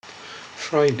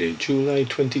Friday, July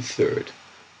 23rd.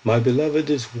 My beloved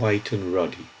is white and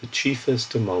ruddy, the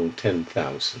chiefest among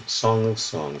 10,000. Song of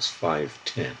Songs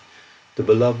 5:10. The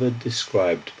beloved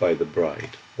described by the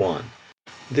bride. 1.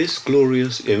 This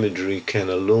glorious imagery can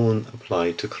alone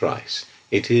apply to Christ.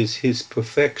 It is his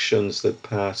perfections that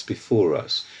pass before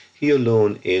us. He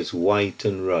alone is white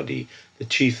and ruddy, the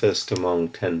chiefest among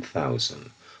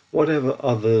 10,000. Whatever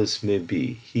others may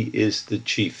be, he is the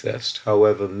chiefest.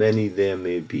 However many there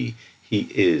may be, he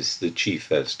is the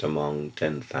chiefest among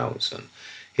 10,000.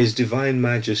 His divine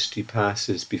majesty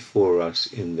passes before us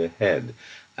in the head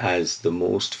as the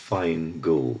most fine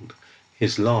gold.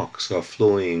 His locks are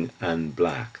flowing and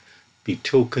black,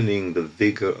 betokening the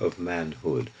vigor of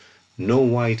manhood. No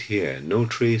white hair, no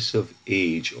trace of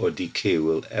age or decay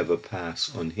will ever pass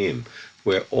on him.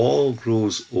 Where all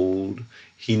grows old,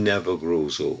 he never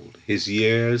grows old. His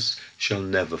years shall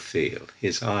never fail.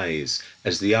 His eyes,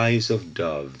 as the eyes of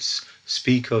doves,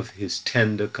 speak of his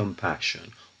tender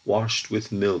compassion. Washed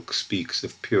with milk speaks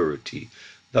of purity.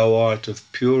 Thou art of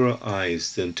purer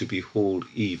eyes than to behold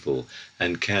evil,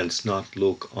 and canst not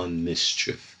look on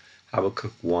mischief.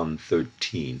 Habakkuk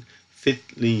 1:13.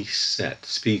 Fitly set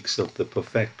speaks of the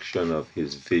perfection of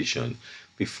his vision,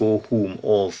 before whom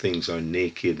all things are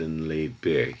naked and laid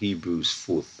bare. Hebrews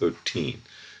 4:13.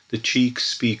 The cheeks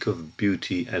speak of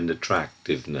beauty and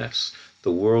attractiveness.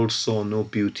 The world saw no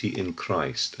beauty in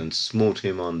Christ and smote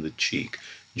him on the cheek.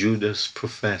 Judas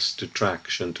professed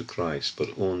attraction to Christ,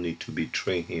 but only to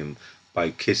betray him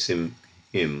by kissing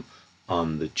him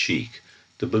on the cheek.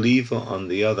 The believer, on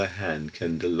the other hand,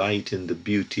 can delight in the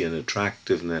beauty and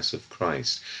attractiveness of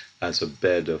Christ as a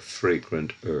bed of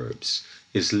fragrant herbs.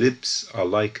 His lips are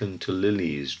likened to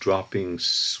lilies dropping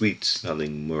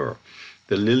sweet-smelling myrrh.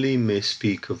 The lily may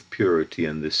speak of purity,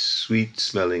 and the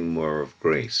sweet-smelling myrrh of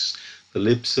grace. The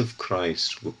lips of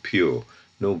Christ were pure.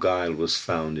 No guile was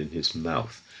found in his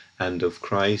mouth. And of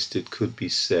Christ it could be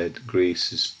said,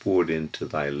 grace is poured into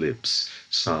thy lips.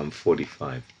 Psalm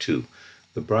 45:2.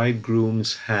 The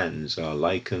bridegroom's hands are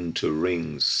likened to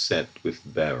rings set with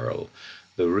beryl.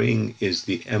 The ring is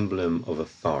the emblem of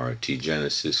authority,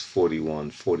 Genesis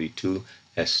 41:42,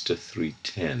 Esther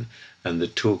 3:10, and the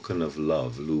token of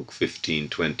love, Luke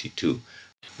 15:22.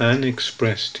 Man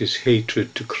expressed his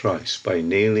hatred to Christ by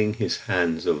nailing his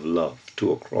hands of love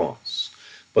to a cross.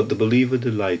 But the believer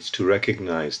delights to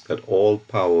recognize that all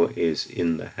power is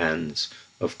in the hands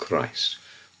of Christ.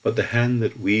 But the hand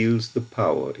that wields the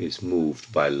power is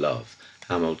moved by love.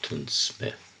 Hamilton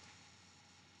Smith.